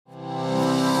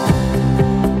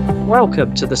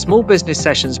Welcome to the Small Business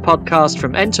Sessions podcast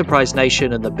from Enterprise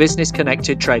Nation and the Business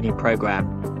Connected training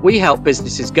program. We help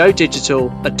businesses go digital,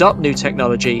 adopt new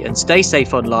technology, and stay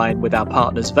safe online with our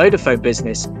partners Vodafone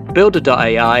Business,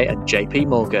 Builder.ai, and JP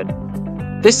Morgan.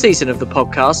 This season of the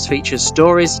podcast features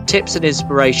stories, tips, and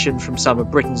inspiration from some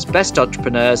of Britain's best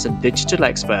entrepreneurs and digital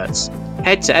experts.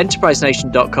 Head to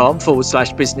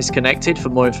enterprisenation.com/business connected for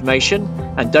more information,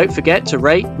 and don't forget to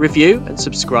rate, review, and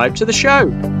subscribe to the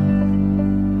show.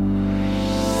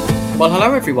 Well,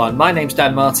 hello everyone. My name's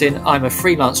Dan Martin. I'm a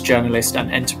freelance journalist and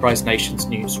Enterprise Nation's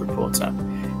news reporter.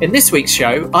 In this week's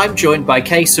show, I'm joined by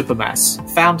Kay Suppamas,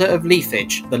 founder of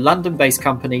Leafage, the London-based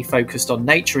company focused on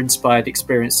nature-inspired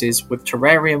experiences with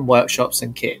terrarium workshops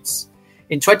and kits.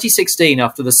 In 2016,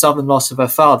 after the sudden loss of her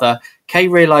father, Kay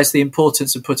realised the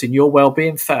importance of putting your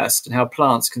well-being first and how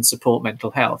plants can support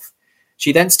mental health.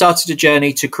 She then started a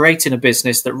journey to creating a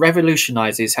business that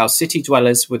revolutionises how city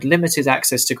dwellers with limited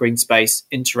access to green space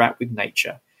interact with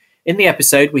nature. In the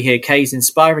episode, we hear Kay's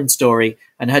inspiring story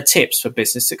and her tips for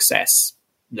business success.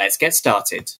 Let's get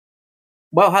started.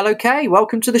 Well, hello, Kay.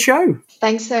 Welcome to the show.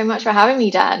 Thanks so much for having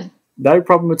me, Dan. No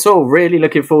problem at all. Really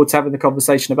looking forward to having the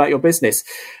conversation about your business.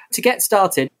 To get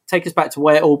started, take us back to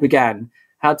where it all began.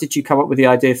 How did you come up with the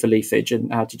idea for Leafage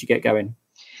and how did you get going?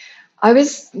 I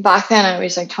was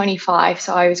 25,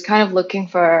 so I was kind of looking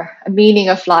for a meaning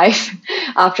of life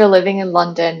after living in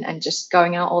London and just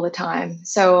going out all the time.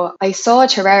 So I saw a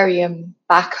terrarium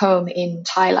back home in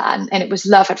Thailand and it was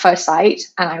love at first sight.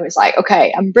 And I was like,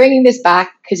 okay, I'm bringing this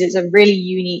back because it's a really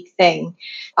unique thing.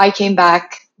 I came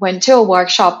back, went to a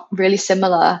workshop really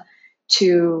similar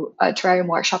to a terrarium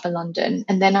workshop in London.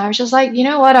 And then I was just like, you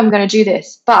know what, I'm going to do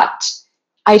this. But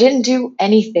I didn't do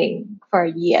anything for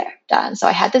a year, Dan. So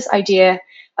I had this idea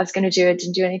I was going to do it,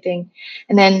 didn't do anything.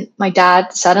 And then my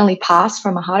dad suddenly passed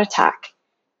from a heart attack.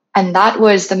 And that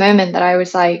was the moment that I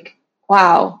was like,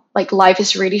 wow, like life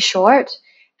is really short.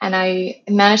 And I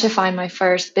managed to find my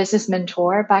first business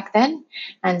mentor back then.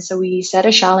 And so we set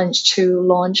a challenge to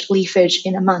launch Leafage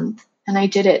in a month. And I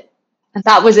did it. And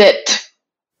that was it.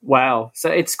 Wow.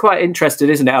 So it's quite interesting,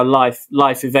 isn't it? How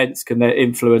life events can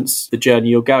influence the journey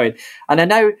you're going. And I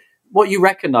know what you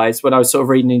recognised when I was sort of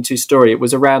reading into your story, it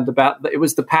was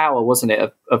the power, wasn't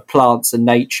it, of plants and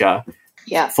nature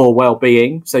for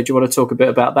well-being. So do you want to talk a bit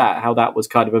about that, how that was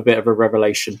kind of a bit of a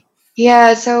revelation?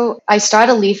 Yeah, so I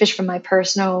started Leafage from my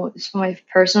personal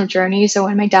journey. So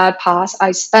when my dad passed,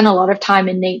 I spent a lot of time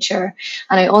in nature,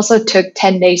 and I also took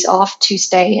 10 days off to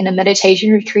stay in a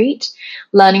meditation retreat,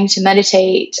 learning to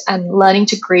meditate and learning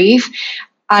to grieve.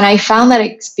 And I found that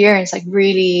experience like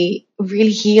really,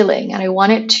 really healing. And I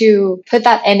wanted to put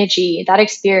that energy, that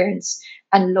experience,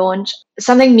 and launch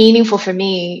something meaningful for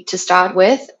me to start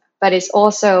with. But it's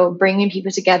also bringing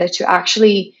people together to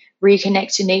actually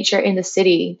reconnect to nature in the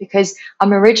city, because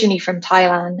I'm originally from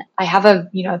Thailand. I have a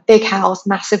big house,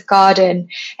 massive garden,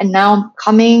 and now I'm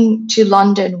coming to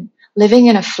London, living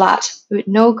in a flat with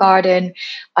no garden.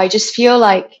 I just feel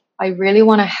like I really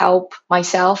want to help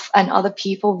myself and other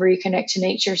people reconnect to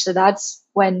nature. So that's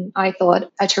when I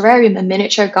thought a terrarium, a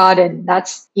miniature garden,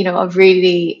 that's a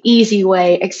really easy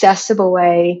way, accessible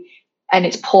way, and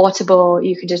it's portable.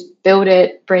 You can just build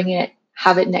it, bring it,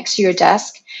 have it next to your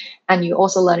desk, and you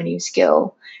also learn a new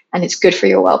skill, and it's good for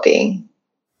your well-being.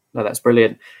 No, that's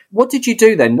brilliant. What did you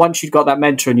do then once you'd got that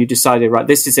mentor and you decided, right,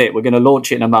 this is it, we're going to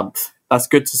launch it in a month? That's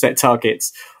good to set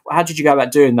targets. How did you go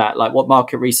about doing that? Like, what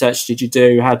market research did you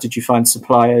do? How did you find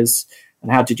suppliers? And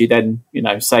how did you then,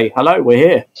 say, hello, we're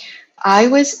here? I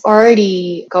was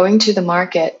already going to the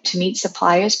market to meet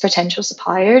suppliers, potential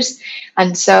suppliers.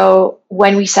 And so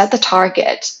when we set the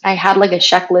target, I had like a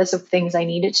checklist of things I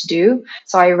needed to do.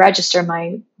 So I registered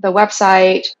the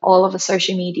website, all of the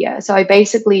social media. So I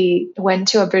basically went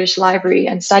to a British library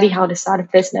and studied how to start a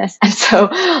business. And so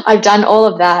I've done all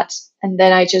of that. And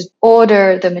then I just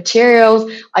order the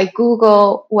materials. I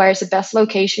Google where's the best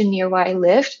location near where I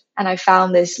lived. And I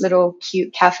found this little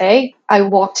cute cafe. I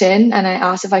walked in and I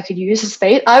asked if I could use the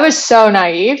space. I was so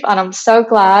naive, and I'm so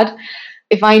glad.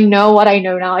 If I know what I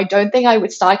know now, I don't think I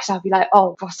would start, because I'd be like,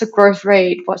 oh, what's the growth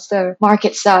rate? What's the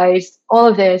market size? All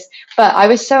of this. But I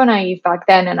was so naive back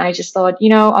then. And I just thought,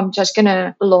 I'm just going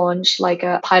to launch like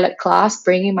a pilot class,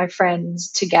 bringing my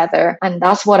friends together. And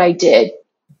that's what I did.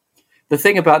 The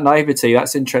thing about naivety,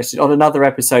 that's interesting. On another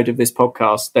episode of this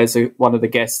podcast, one of the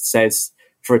guests says,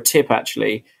 for a tip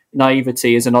actually,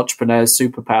 naivety is an entrepreneur's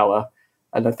superpower.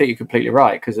 And I think you're completely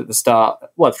right, because at the start,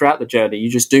 throughout the journey, you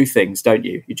just do things, don't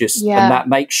you? And that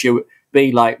makes you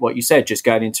be like what you said, just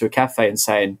going into a cafe and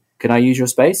saying, can I use your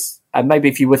space? And maybe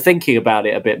if you were thinking about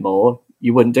it a bit more,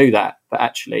 you wouldn't do that. But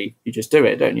actually, you just do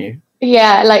it, don't you?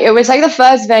 Yeah, like it was like the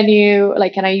first venue,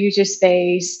 like, can I use your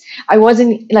space? I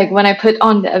wasn't like when I put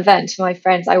on the event to my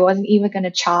friends, I wasn't even going to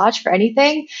charge for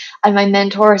anything. And my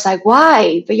mentor was like,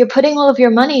 why? But you're putting all of your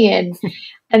money in.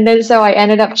 And then so I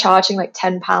ended up charging like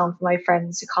 £10 for my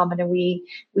friends to come in, and we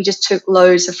just took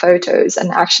loads of photos.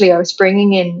 And actually I was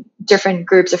bringing in different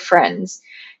groups of friends.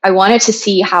 I wanted to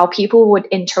see how people would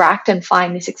interact and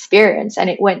find this experience, and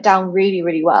it went down really,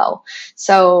 really well.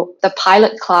 So the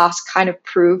pilot class kind of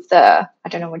proved the, I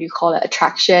don't know what you call it,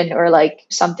 attraction, or like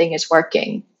something is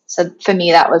working. So for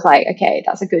me, that was like, okay,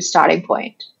 that's a good starting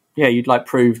point. Yeah, you'd like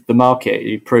prove the market.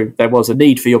 You proved there was a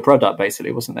need for your product,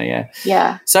 basically, wasn't there? Yeah.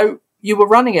 Yeah. So you were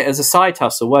running it as a side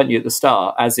hustle, weren't you, at the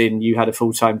start? As in, you had a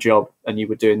full-time job and you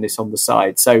were doing this on the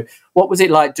side. So what was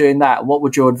it like doing that? What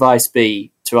would your advice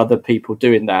be to other people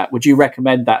doing that? Would you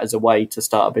recommend that as a way to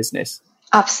start a business?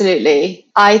 Absolutely.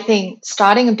 I think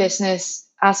starting a business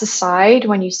as a side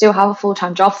when you still have a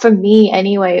full-time job, for me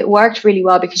anyway, it worked really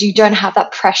well because you don't have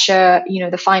that pressure,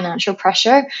 the financial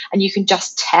pressure, and you can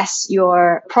just test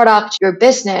your product, your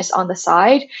business on the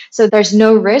side. So there's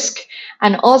no risk.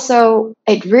 And also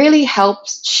it really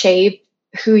helps shape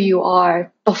who you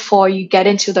are before you get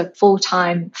into the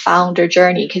full-time founder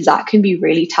journey, because that can be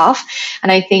really tough.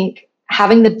 And I think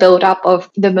having the build up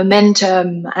of the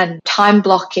momentum and time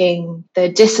blocking, the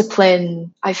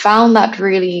discipline, I found that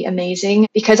really amazing.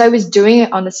 Because I was doing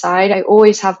it on the side, I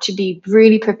always have to be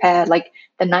really prepared, like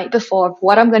the night before, of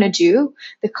what I'm going to do,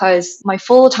 because my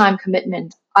full-time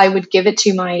commitment, I would give it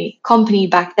to my company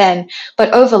back then,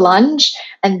 but over lunch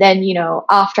and then,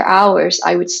 after hours,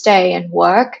 I would stay and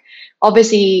work.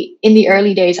 Obviously, in the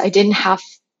early days, I didn't have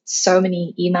so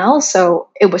many emails, so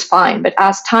it was fine. But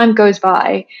as time goes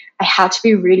by, I had to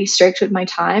be really strict with my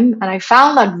time. And I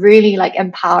found that really like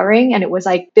empowering. And it was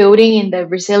like building in the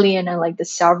resilience and like the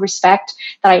self-respect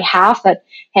that I have, that,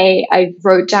 hey, I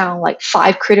wrote down like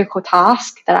 5 critical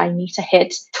tasks that I need to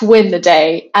hit to win the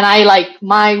day. And I like,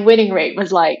 my winning rate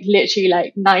was like literally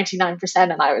like 99%.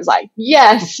 And I was like,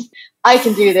 yes, I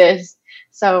can do this.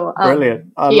 So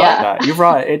Brilliant. I yeah. like that. You're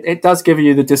right. It does give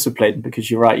you the discipline,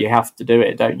 because you're right. You have to do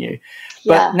it, don't you?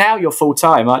 But now you're full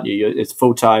time, aren't you? It's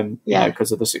full time,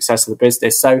 because of the success of the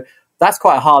business. So that's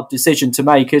quite a hard decision to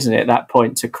make, isn't it? At that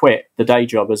point, to quit the day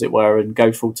job, as it were, and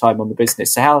go full time on the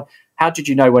business. So how did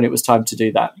you know when it was time to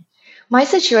do that? My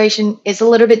situation is a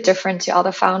little bit different to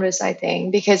other founders, I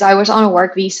think, because I was on a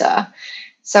work visa.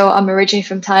 So I'm originally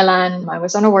from Thailand. I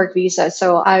was on a work visa.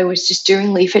 So I was just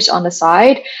doing leafage on the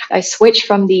side. I switched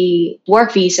from the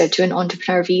work visa to an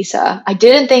entrepreneur visa. I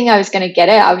didn't think I was going to get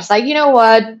it. I was like, you know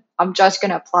what? I'm just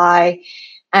going to apply.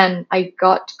 And I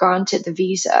got granted the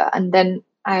visa. And then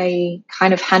I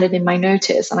kind of handed in my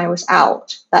notice and I was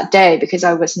out that day because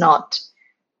I was not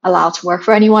allowed to work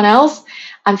for anyone else.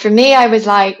 And for me, I was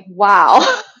like, wow,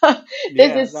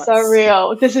 this is so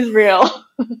real. This is real.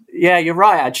 Yeah, you're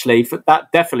right, actually.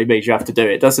 That definitely means you have to do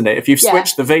it, doesn't it? If you've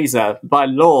switched the visa, by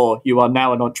law, you are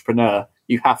now an entrepreneur.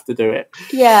 You have to do it.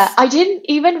 Yeah, I didn't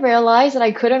even realize that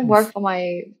I couldn't work for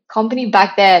my company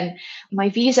back then. My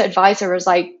visa advisor was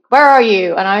like, where are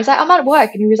you? And I was like, I'm at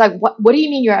work. And he was like, what do you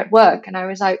mean you're at work? And I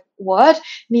was like, what?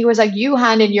 And he was like, you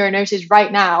hand in your notice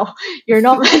right now. You're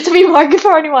not meant to be working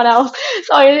for anyone else.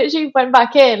 So I literally went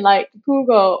back in, like,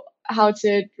 Google how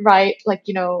to write, like,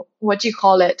 what do you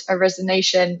call it? A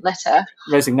resignation letter.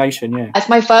 Resignation, yeah. That's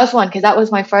my first one, because that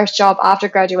was my first job after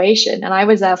graduation, and I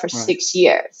was there for 6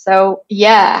 years. So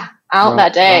yeah,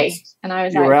 that day, and I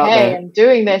was like, hey, I'm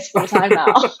doing this full time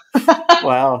now.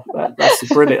 Wow,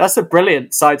 that's a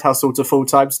brilliant side hustle to full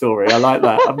time story. I like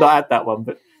that. I've not had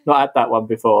that one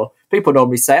before. People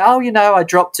normally say, I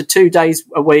dropped to 2 days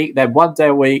a week, then 1 day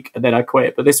a week, and then I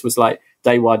quit. But this was like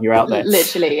day one, you're out there.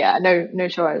 Literally, yeah, no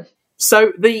choice.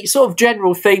 So the sort of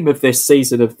general theme of this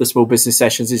season of the Small Business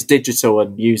Sessions is digital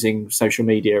and using social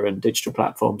media and digital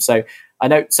platforms. So I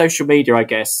know social media, I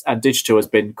guess, and digital has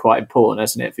been quite important,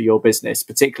 hasn't it, for your business,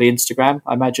 particularly Instagram,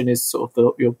 I imagine, is sort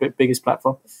of your biggest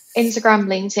platform. Instagram,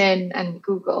 LinkedIn, and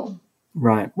Google.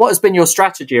 Right. What has been your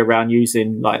strategy around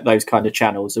using like those kind of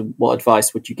channels, and what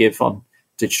advice would you give on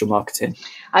digital marketing?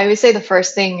 I would say the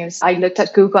first thing is I looked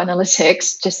at Google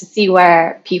Analytics just to see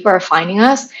where people are finding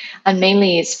us, and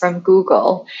mainly it's from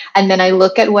Google. And then I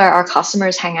look at where our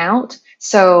customers hang out.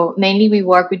 So mainly we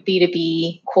work with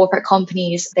B2B corporate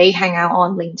companies. They hang out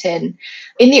on LinkedIn.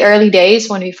 In the early days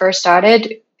when we first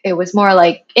started, it was more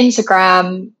like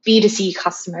Instagram, B2C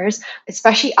customers,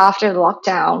 especially after the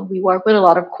lockdown. We work with a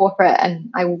lot of corporate, and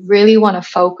I really want to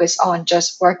focus on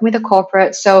just working with the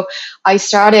corporate. So I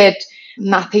started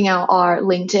mapping out our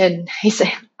LinkedIn.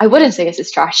 I wouldn't say it's a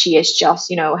strategy. It's just,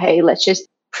 hey, let's just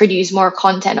produce more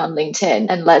content on LinkedIn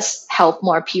and let's help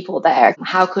more people there.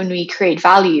 How can we create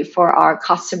value for our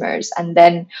customers and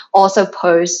then also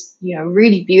post,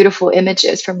 really beautiful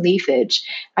images from leafage?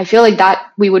 I feel like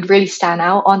that we would really stand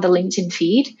out on the LinkedIn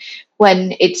feed.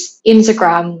 When it's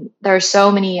Instagram, there are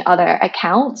so many other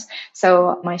accounts.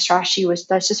 So my strategy was,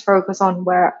 let's just focus on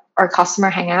where our customer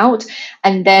hang out.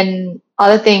 And then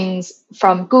other things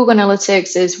from Google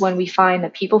Analytics is when we find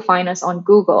that people find us on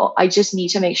Google, I just need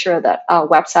to make sure that our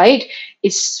website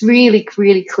is really,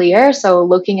 really clear. So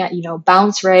looking at,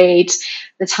 bounce rates,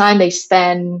 the time they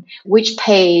spend, which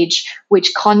page,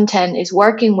 which content is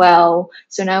working well.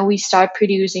 So now we start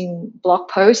producing blog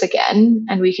posts again,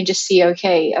 and we can just see,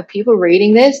 okay, are people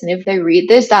reading this? And if they read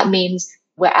this, that means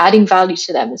we're adding value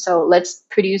to them. So let's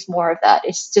produce more of that.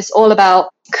 It's just all about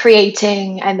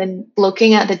creating and then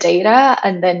looking at the data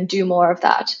and then do more of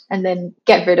that and then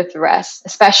get rid of the rest,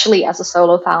 especially as a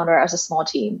solo founder, as a small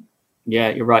team. Yeah,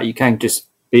 you're right. You can just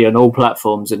be on all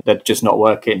platforms and they're just not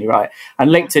working. You're right. And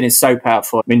LinkedIn is so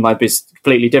powerful. I mean, my business is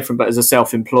completely different, but as a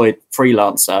self-employed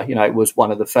freelancer, it was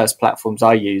one of the first platforms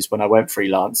I used when I went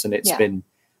freelance, and it's been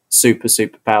super,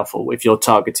 super powerful. If you're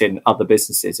targeting other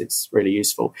businesses, it's really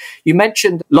useful. You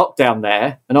mentioned lockdown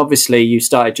there, and obviously you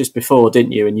started just before,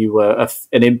 didn't you? And you were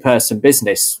an in-person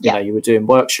business, you were doing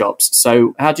workshops.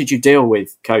 So how did you deal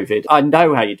with COVID? I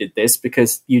know how you did this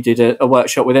because you did a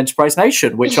workshop with Enterprise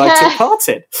Nation, which I took part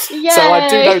in. Yay. So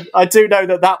I do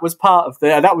know that was part of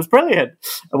that was brilliant.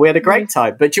 And we had a great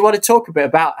time. But do you want to talk a bit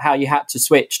about how you had to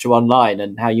switch to online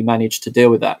and how you managed to deal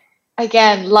with that?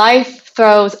 Again, life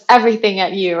throws everything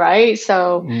at you, right?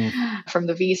 So from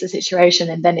the visa situation,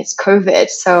 and then it's COVID.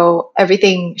 So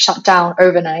everything shut down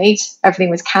overnight. Everything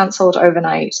was cancelled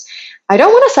overnight. I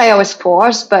don't want to say I was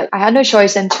forced, but I had no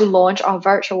choice than to launch our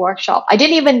virtual workshop. I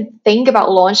didn't even think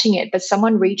about launching it, but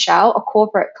someone reached out, a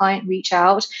corporate client reached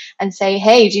out and say,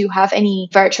 hey, do you have any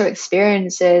virtual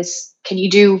experiences? Can you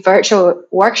do virtual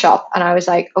workshop? And I was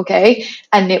like, okay.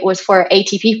 And it was for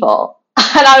 80 people.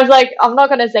 And I was like, I'm not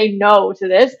going to say no to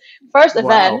this first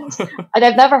event. And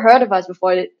I've never heard of us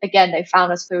before. Again, they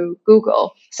found us through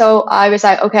Google. So I was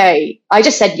like, okay, I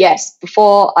just said yes.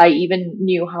 Before I even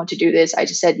knew how to do this, I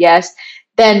just said yes.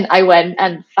 Then I went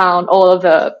and found all of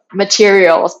the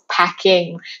materials,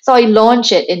 packing. So I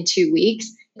launched it in 2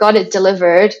 weeks. Got it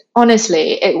delivered.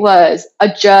 Honestly, it was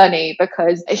a journey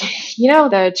because,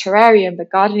 the terrarium, the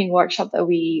gardening workshop that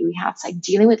we have, it's like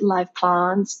dealing with live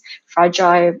plants,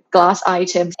 fragile glass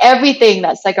items, everything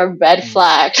that's like a red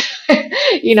flag,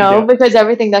 because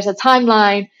everything, there's a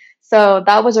timeline. So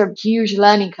that was a huge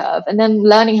learning curve. And then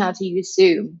learning how to use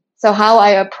Zoom. So how I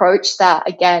approached that,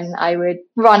 again, I would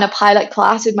run a pilot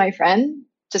class with my friend,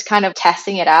 just kind of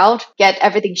testing it out, get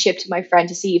everything shipped to my friend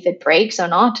to see if it breaks or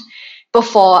not,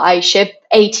 before I ship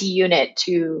 80 unit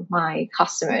to my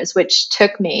customers, which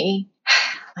took me,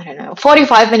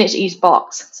 45 minutes each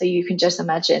box. So you can just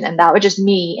imagine. And that was just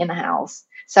me in the house.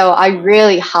 So I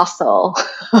really hustle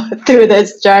through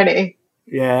this journey.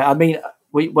 Yeah, I mean,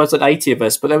 we wasn't 80 of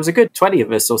us, but there was a good 20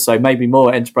 of us or so, maybe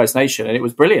more, at Enterprise Nation. And it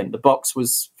was brilliant. The box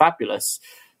was fabulous.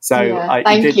 So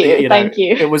thank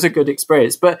you. It was a good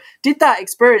experience. But did that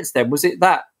experience then, was it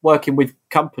that working with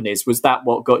companies, was that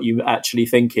what got you actually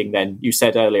thinking then? You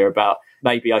said earlier about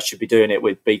maybe I should be doing it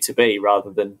with B2B rather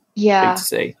than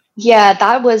B2C. Yeah,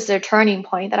 that was the turning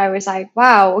point that I was like,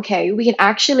 wow, okay, we can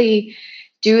actually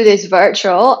do this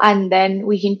virtual and then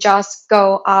we can just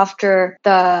go after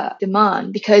the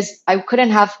demand, because I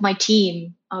couldn't have my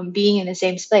team being in the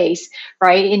same space,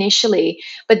 right, initially.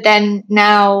 But then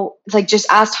now, like, just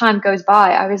as time goes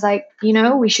by, I was like,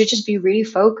 we should just be really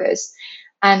focused.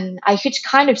 And I could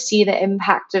kind of see the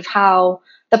impact of how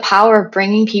the power of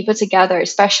bringing people together,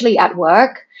 especially at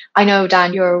work. I know,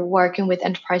 Dan, you're working with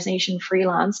Enterprise Nation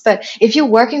freelance, but if you're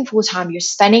working full time, you're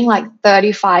spending like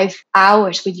 35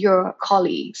 hours with your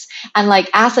colleagues. And like,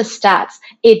 as a stats,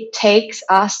 it takes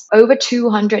us over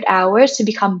 200 hours to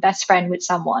become best friend with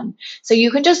someone. So you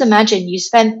can just imagine you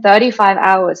spend 35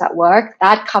 hours at work,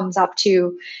 that comes up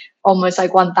to almost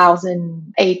like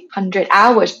 1,800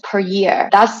 hours per year.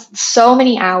 That's so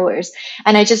many hours.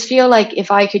 And I just feel like if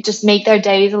I could just make their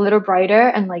days a little brighter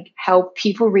and like help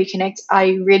people reconnect,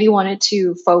 I really wanted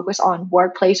to focus on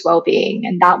workplace well-being.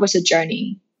 And that was a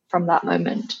journey from that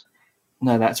moment.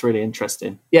 No, that's really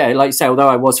interesting. Yeah, like you say, although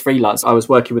I was freelance, I was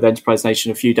working with Enterprise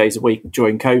Nation a few days a week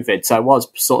during COVID. So I was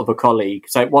sort of a colleague.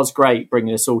 So it was great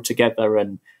bringing us all together.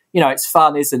 And, it's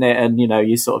fun, isn't it? And,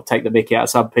 you sort of take the mickey out of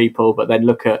some people, but then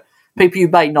look at people you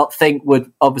may not think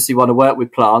would obviously want to work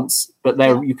with plants, but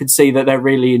you can see that they're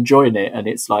really enjoying it. And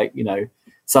it's like,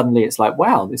 suddenly it's like,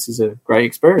 wow, this is a great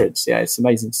experience. Yeah, it's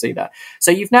amazing to see that.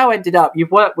 So you've now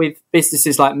you've worked with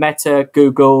businesses like Meta,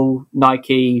 Google,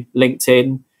 Nike,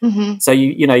 LinkedIn. Mm-hmm. So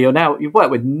you've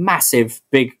worked with massive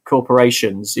big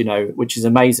corporations, which is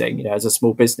amazing, as a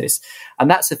small business. And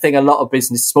that's the thing a lot of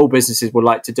small businesses would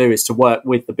like to do, is to work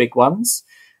with the big ones.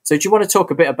 So do you want to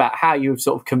talk a bit about how you've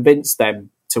sort of convinced them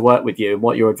to work with you, and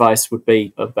what your advice would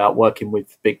be about working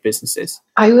with big businesses?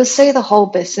 I would say the whole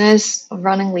business of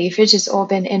running Leafage has all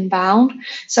been inbound.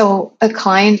 So a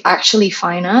client actually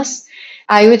find us.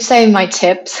 I would say my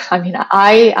tips,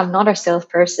 I am not a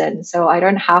salesperson, so I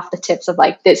don't have the tips of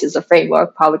like, this is a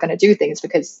framework, how we're going to do things,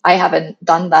 because I haven't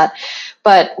done that.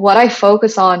 But what I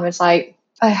focus on was like,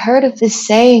 I heard of this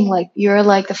saying, like, you're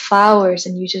like the flowers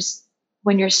and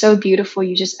when you're so beautiful,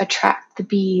 you just attract the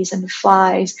bees and the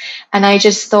flies. And I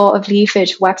just thought of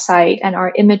Leafage website and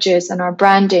our images and our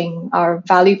branding, our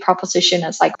value proposition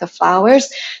as like the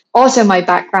flowers. Also, my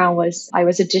background was I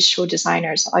was a digital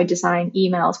designer, so I design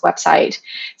emails, website.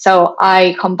 So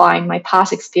I combine my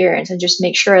past experience and just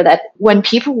make sure that when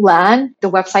people land, the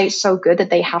website is so good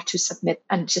that they have to submit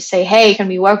and just say, hey, can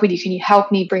we work with you? Can you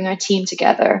help me bring our team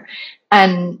together?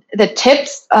 And the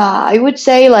tips, I would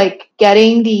say, like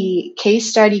getting the case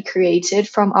study created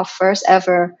from our first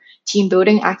ever team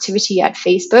building activity at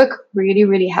Facebook really,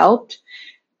 really helped.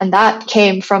 And that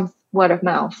came from word of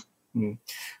mouth.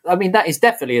 I mean, that is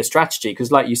definitely a strategy,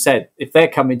 because like you said, if they're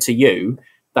coming to you,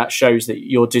 that shows that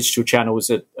your digital channels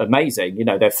are amazing.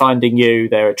 They're finding you,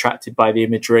 they're attracted by the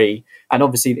imagery. And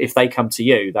obviously, if they come to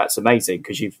you, that's amazing,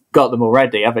 because you've got them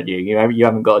already, haven't you? You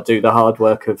haven't got to do the hard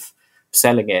work of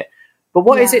selling it. But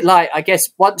what is it like, I guess,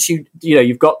 once you've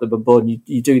got them on board and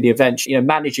you do the event,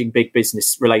 managing big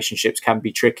business relationships can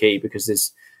be tricky, because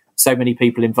there's so many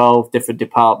people involved, different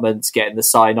departments, getting the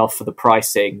sign off for the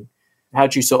pricing. How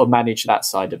do you sort of manage that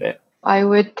side of it? I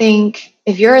would think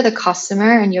if you're the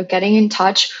customer and you're getting in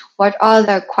touch, what are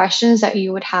the questions that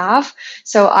you would have?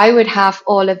 So I would have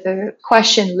all of the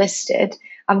question listed.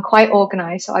 I'm quite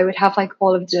organized, so I would have like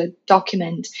all of the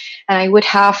document, and I would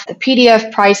have the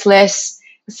PDF price list.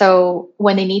 So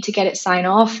when they need to get it signed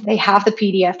off, they have the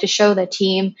PDF to show their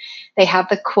team. They have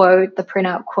the quote, the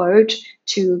printout quote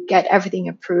to get everything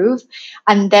approved.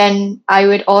 And then I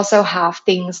would also have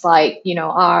things like,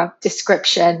 our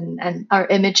description and our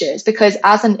images, because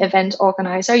as an event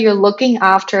organizer, you're looking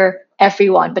after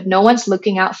everyone, but no one's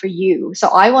looking out for you. So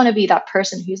I want to be that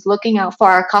person who's looking out for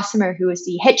our customer, who is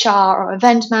the HR or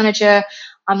event manager.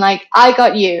 I'm like, I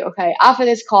got you. Okay. After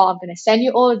this call, I'm going to send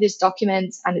you all of these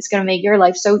documents, and it's going to make your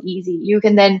life so easy. You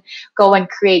can then go and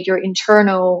create your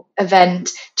internal event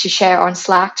to share on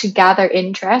Slack to gather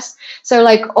interest. So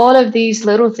like all of these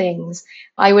little things,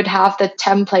 I would have the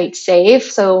template saved.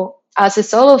 So as a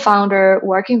solo founder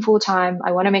working full time,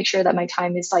 I want to make sure that my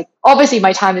time is obviously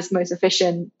my time is most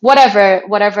efficient, whatever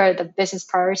the business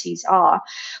priorities are.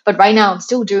 But right now I'm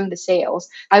still doing the sales.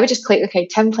 I would just click, okay,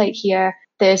 template here,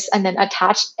 this, and then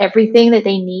attach everything that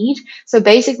they need. So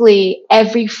basically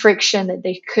every friction that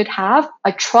they could have,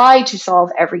 I try to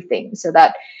solve everything so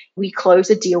that we close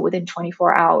a deal within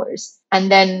 24 hours. And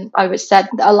then I would set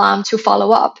the alarm to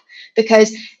follow up,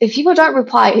 because if people don't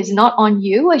reply, it's not on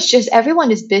you. It's just everyone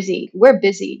is busy. We're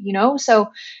busy, So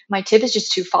my tip is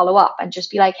just to follow up and just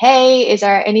be like, hey, is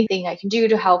there anything I can do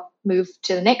to help move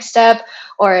to the next step?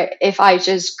 Or if I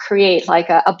just create like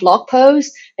a blog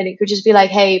post, then it could just be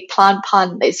like, hey, plant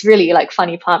pun. It's really like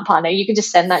funny plant pun. And you can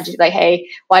just send that, just like, hey,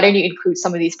 why don't you include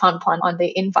some of these plant pun on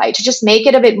the invite, to just make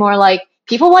it a bit more like,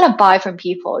 people want to buy from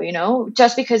people,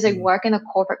 just because they work in a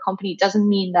corporate company doesn't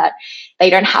mean that they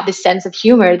don't have this sense of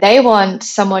humor. They want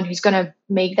someone who's going to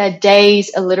make their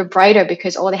days a little brighter,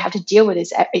 because all they have to deal with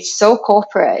is it's so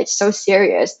corporate, it's so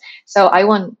serious. So I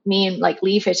want me and like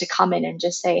Leafage to come in and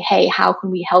just say, hey, how can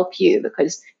we help you?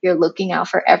 Because you're looking out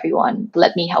for everyone.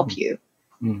 Let me help you.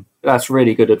 That's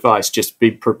really good advice. Just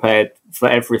be prepared for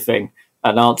everything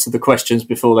and answer the questions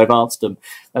before they've answered them.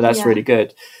 And that's really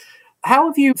good. How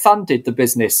have you funded the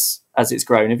business as it's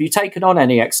grown? Have you taken on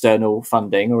any external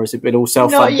funding, or has it been all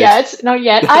self-funded? Not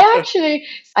yet. I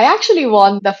actually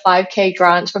won the 5K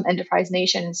grant from Enterprise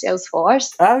Nation and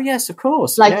Salesforce. Oh yes, of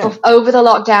course. Over the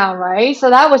lockdown, right?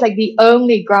 So that was like the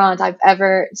only grant I've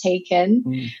ever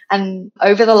taken. And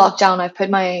over the lockdown, I've put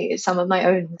some of my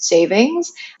own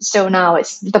savings. So now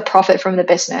it's the profit from the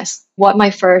business. What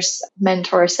my first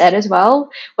mentor said as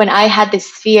well, when I had this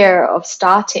fear of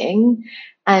starting,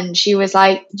 and she was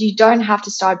like, you don't have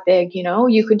to start big,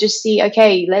 you could just see,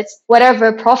 okay,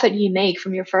 whatever profit you make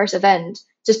from your first event,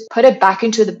 just put it back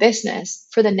into the business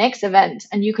for the next event.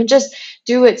 And you can just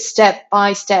do it step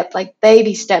by step, like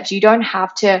baby steps. You don't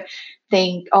have to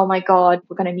think, oh my God,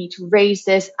 we're going to need to raise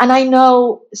this. And I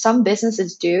know some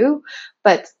businesses do,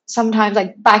 but sometimes,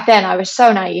 like back then, I was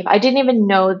so naive. I didn't even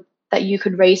know that you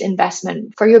could raise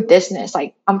investment for your business.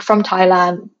 Like, I'm from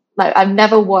Thailand. Like, I've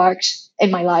never worked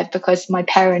in my life because my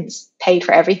parents paid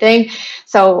for everything.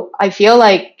 So I feel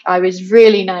like I was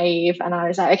really naive, and I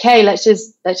was like, okay, let's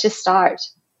just start.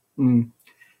 Mm.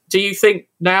 Do you think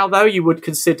now, though, you would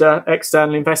consider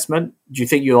external investment? Do you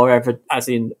think you're ever, as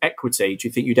in equity, do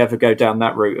you think you'd ever go down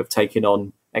that route of taking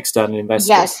on external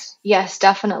investors? Yes,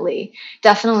 definitely.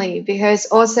 Definitely. Because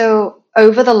also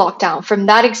over the lockdown, from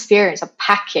that experience of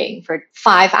packing for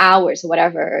 5 hours or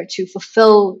whatever to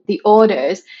fulfill the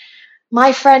orders,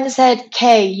 my friend said,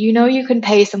 Kay, you know, you can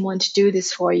pay someone to do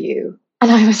this for you. And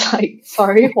I was like,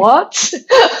 sorry, what?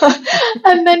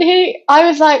 And then I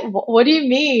was like, what do you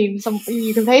mean?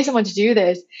 You can pay someone to do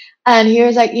this? And he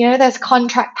was like, you know, there's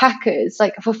contract packers,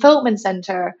 like a fulfillment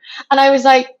center. And I was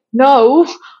like, no,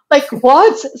 like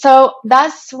what? So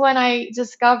that's when I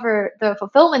discovered the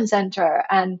fulfillment center.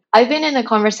 And I've been in a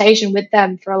conversation with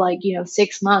them for like,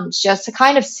 6 months just to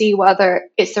kind of see whether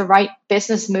it's the right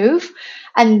business move.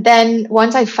 And then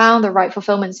once I found the right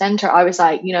fulfillment center, I was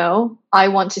like, I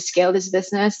want to scale this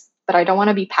business, but I don't want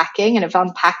to be packing. And if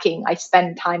I'm packing, I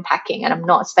spend time packing, and I'm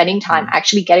not spending time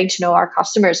actually getting to know our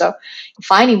customers or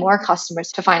finding more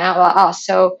customers to find out about us.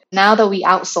 So now that we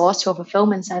outsource to a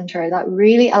fulfillment center, that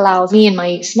really allows me and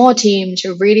my small team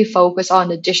to really focus on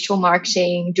the digital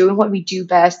marketing, doing what we do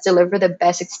best, deliver the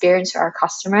best experience to our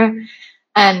customer.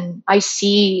 And I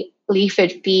see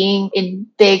Leafage being in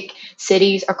big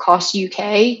cities across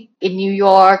UK, in New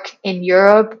York, in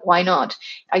Europe. Why not?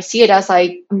 I see it as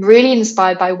like, I'm really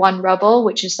inspired by One Rebel,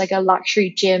 which is like a luxury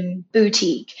gym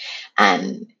boutique.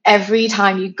 And every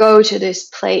time you go to this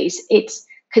place, it's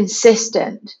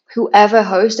consistent. Whoever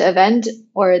hosts the event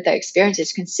or the experience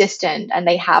is consistent, and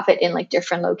they have it in like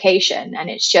different location. And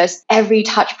it's just every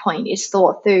touch point is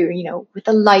thought through, with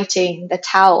the lighting, the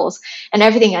towels and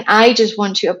everything. And I just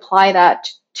want to apply that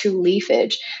to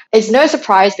Leafage. It's no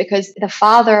surprise because the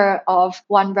father of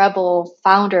One Rebel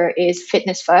founder is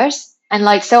fitness first. And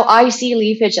like, so I see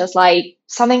Leafage as like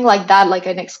something like that, like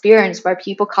an experience where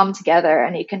people come together,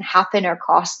 and it can happen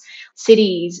across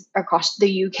cities, across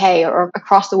the UK or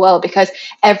across the world, because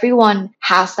everyone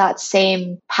has that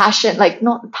same passion, like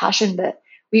not passion, but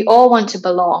we all want to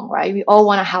belong, right? We all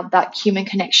want to have that human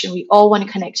connection. We all want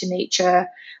to connect to nature.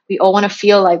 We all want to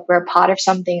feel like we're part of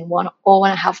something, and all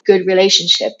want to have good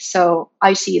relationships. So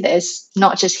I see this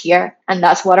not just here, and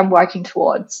that's what I'm working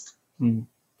towards.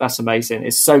 That's amazing.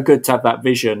 It's so good to have that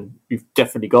vision. You've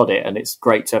definitely got it, and it's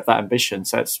great to have that ambition.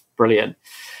 So it's brilliant.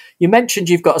 You mentioned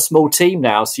you've got a small team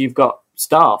now, so you've got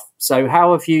staff. So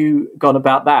how have you gone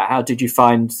about that? How did you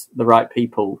find the right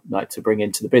people to bring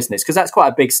into the business? Because that's quite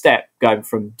a big step, going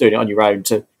from doing it on your own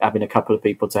to having a couple of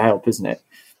people to help, isn't it?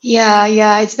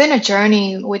 Yeah. It's been a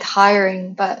journey with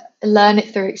hiring, but learn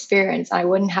it through experience. I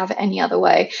wouldn't have it any other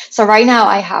way. So right now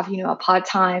I have, a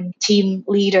part-time team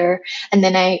leader, and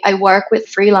then I work with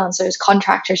freelancers,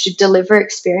 contractors to deliver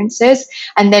experiences.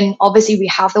 And then obviously we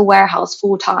have the warehouse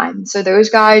full-time. So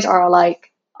those guys are like,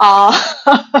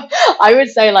 I would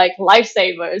say like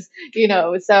lifesavers,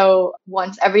 So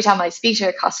every time I speak to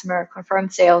a customer,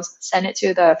 confirm sales, send it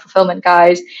to the fulfillment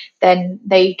guys, then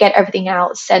they get everything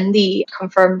out, send the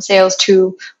confirmed sales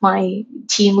to my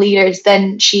team leaders.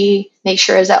 Then she makes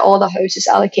sure that all the host is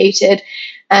allocated.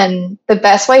 And the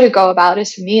best way to go about it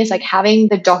for me is like having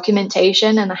the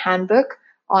documentation and the handbook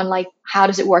on like, how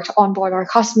does it work to onboard our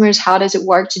customers? How does it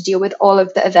work to deal with all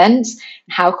of the events?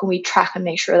 How can we track and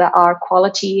make sure that our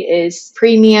quality is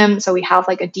premium? So we have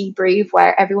like a debrief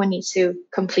where everyone needs to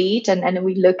complete, and then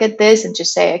we look at this and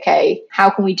just say, okay, how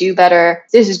can we do better?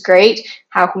 This is great.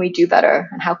 How can we do better?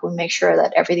 And how can we make sure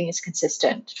that everything is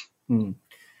consistent?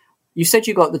 You said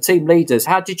you got the team leaders.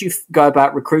 How did you go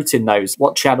about recruiting those?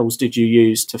 What channels did you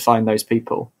use to find those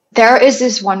people? There is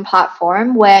this one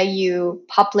platform where you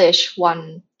publish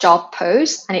one job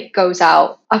post and it goes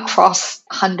out across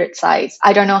 100 sites.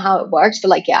 I don't know how it works,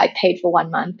 but I paid for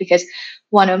 1 month because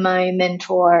one of my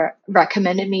mentor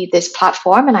recommended me this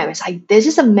platform, and I was like, this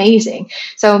is amazing.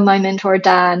 So my mentor,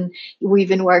 Dan, we've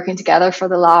been working together for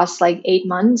the last 8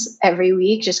 months every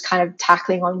week, just kind of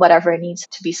tackling on whatever it needs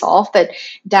to be solved. But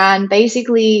Dan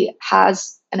basically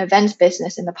has an events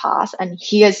business in the past, and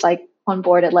he has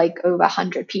onboarded over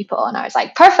 100 people, and I was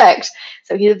like, perfect.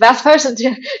 So he's the best person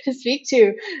to speak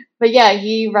to. But yeah,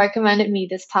 he recommended me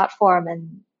this platform,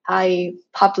 and I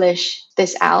published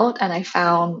this out and I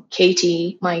found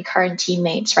Katie, my current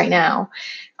teammates right now.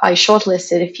 I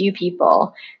shortlisted a few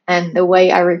people, and the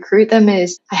way I recruit them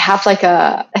is I have like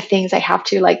a things I have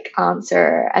to like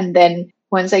answer, and then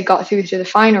once I got through to the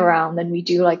final round, then we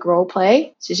do like role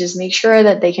play to just make sure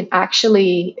that they can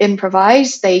actually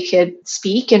improvise. They could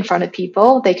speak in front of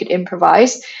people. They could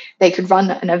improvise. They could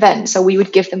run an event. So we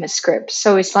would give them a script.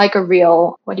 So it's like a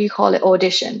real, what do you call it,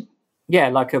 audition? Yeah,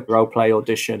 like a role play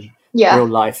audition. Yeah. Real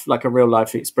life, like a real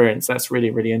life experience. That's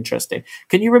really, really interesting.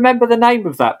 Can you remember the name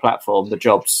of that platform, the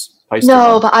jobs posting?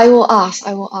 No, but I will ask.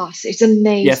 It's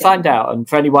amazing. Yeah, find out. And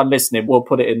for anyone listening, we'll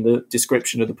put it in the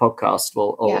description of the podcast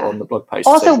or on the blog post.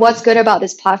 Also, what's good about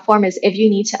this platform is if you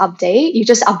need to update, you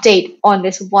just update on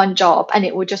this one job and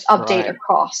it will just update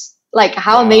across. Like,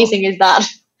 how amazing is that?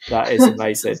 That is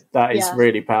amazing. That is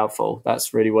really powerful.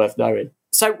 That's really worth knowing.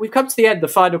 So we've come to the end, the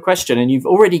final question, and you've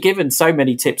already given so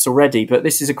many tips already, but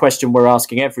this is a question we're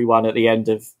asking everyone at the end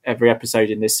of every episode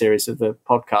in this series of the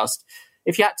podcast.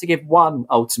 If you had to give one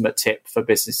ultimate tip for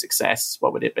business success,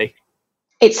 what would it be?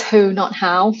 It's who, not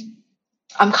how.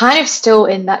 I'm kind of still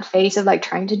in that phase of like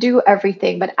trying to do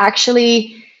everything, but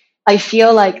actually I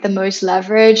feel like the most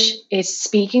leverage is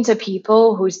speaking to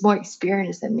people who's more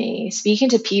experienced than me. Speaking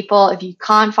to people, if you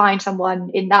can't find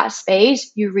someone in that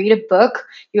space, you read a book,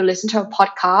 you listen to a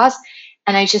podcast.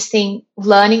 And I just think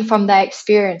learning from their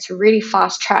experience to really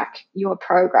fast track your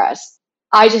progress.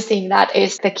 I just think that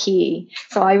is the key.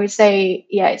 So I would say,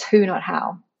 it's who, not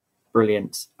how.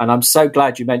 Brilliant. And I'm so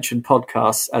glad you mentioned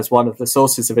podcasts as one of the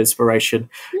sources of inspiration,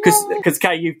 because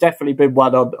Kay, you've definitely been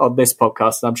one on this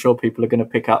podcast, and I'm sure people are going to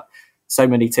pick up so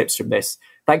many tips from this.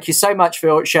 Thank you so much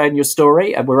for sharing your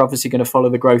story, and we're obviously going to follow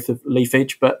the growth of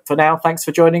Leafage. But for now, thanks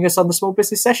for joining us on the Small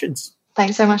Business Sessions.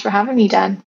 Thanks so much for having me,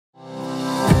 Dan.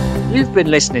 You've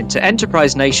been listening to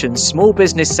Enterprise Nation's Small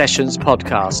Business Sessions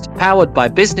podcast, powered by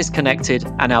Business Connected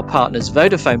and our partners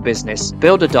Vodafone Business,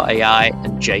 Builder.ai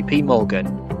and JP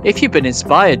Morgan. If you've been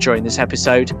inspired during this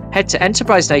episode, head to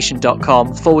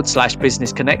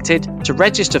enterprisenation.com/business connected to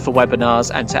register for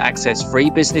webinars and to access free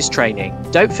business training.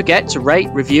 Don't forget to rate,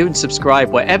 review and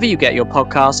subscribe wherever you get your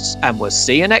podcasts, and we'll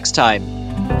see you next time.